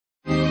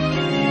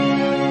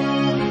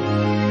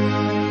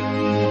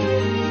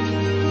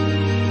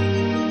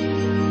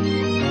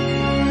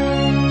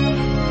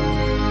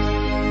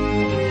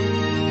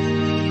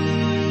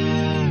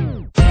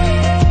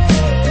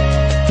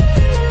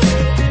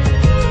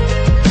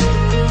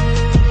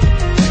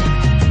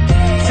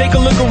Take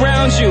a look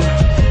around you.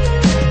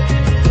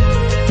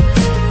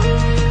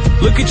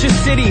 Look at your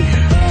city.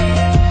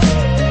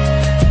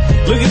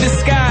 Look at the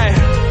sky.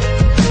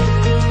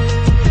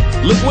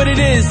 Look what it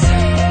is.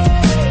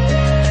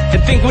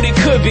 And think what it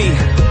could be.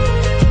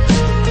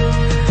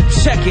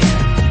 Check it.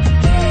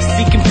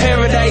 Seeking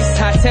paradise,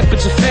 high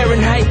temperature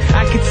Fahrenheit.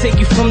 I could take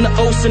you from the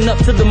ocean up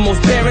to the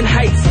most barren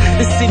heights.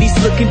 The city's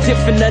looking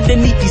different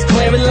underneath these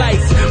glaring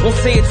lights. Won't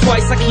say it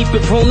twice, I keep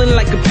it rolling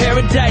like a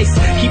paradise.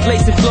 Keep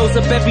lacing flows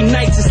up every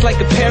night just like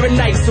a pair of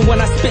knives. So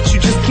when I spit you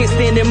just can't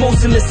stand there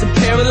motionless and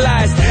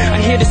paralyzed. I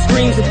hear the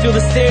screams and feel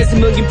the stares, a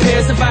million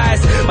pairs of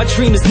eyes. My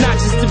dream is not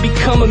just to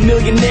become a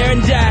millionaire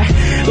and die.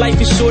 Life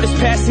is short, it's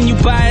passing you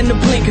by in the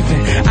blink of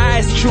it.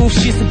 Eyes truth,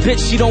 she's a bitch,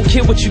 she don't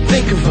care what you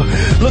think of her.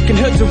 Look in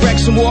her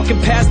direction,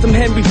 walking past them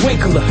Henry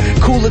Winkler.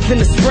 Cooler than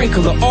a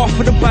sprinkler,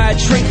 offer to buy a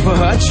drink for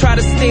her. I try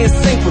to stay in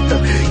sync with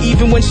her.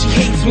 Even when she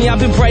hates me, I've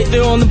been right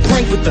there on the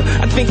brink with her.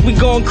 I think we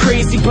going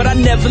crazy, but I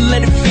never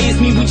let it faze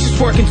me. We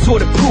just working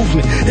toward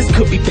improvement. This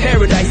could be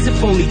paradise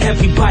if only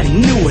everybody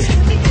knew it.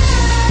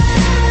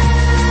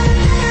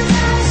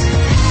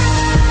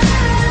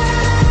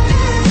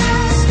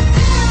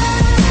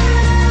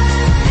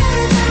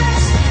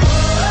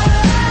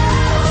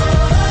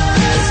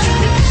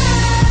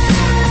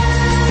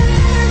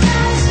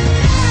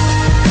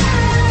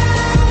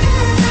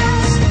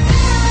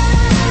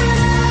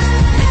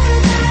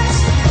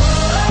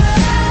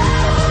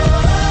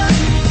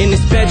 In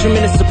this bedroom,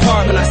 in this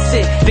apartment, I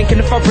sit thinking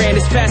if I ran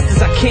as fast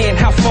as I can,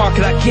 how far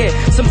could I get?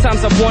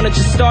 Sometimes I wanna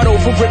just start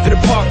over, rip it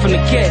apart from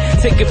the get.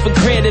 Take it for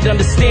granted,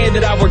 understand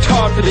that I worked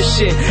hard for this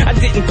shit. I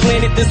didn't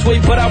plan it this way,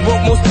 but I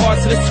wrote most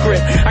parts of the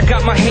script. I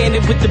got my hand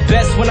in with the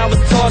best when I was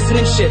tossing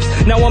in chips.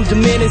 Now I'm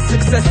demanding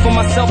success for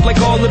myself like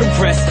all of the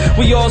rest.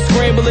 We all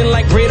scrambling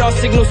like radar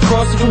signals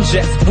crossing from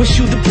jets. Wish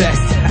you the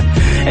best.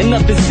 And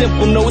nothing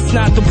simple, no, it's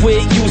not the way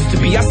it used to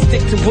be. I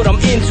stick to what I'm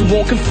into,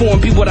 won't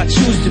conform, be what I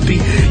choose to be.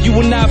 You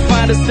will not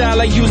find a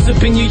style I use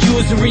up in your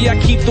usury. I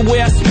keep the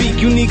way I speak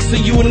unique, so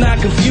you are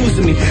not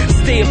confusing me.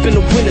 Stay up in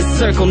the winner's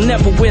circle,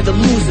 never where the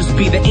losers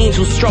be. The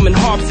angels strumming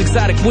harps,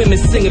 exotic women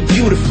singing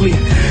beautifully.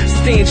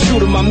 Staying true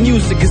to my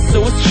music, and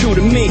so it's true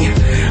to me.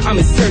 I'm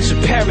in search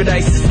of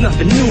paradise, it's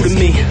nothing new to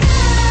me.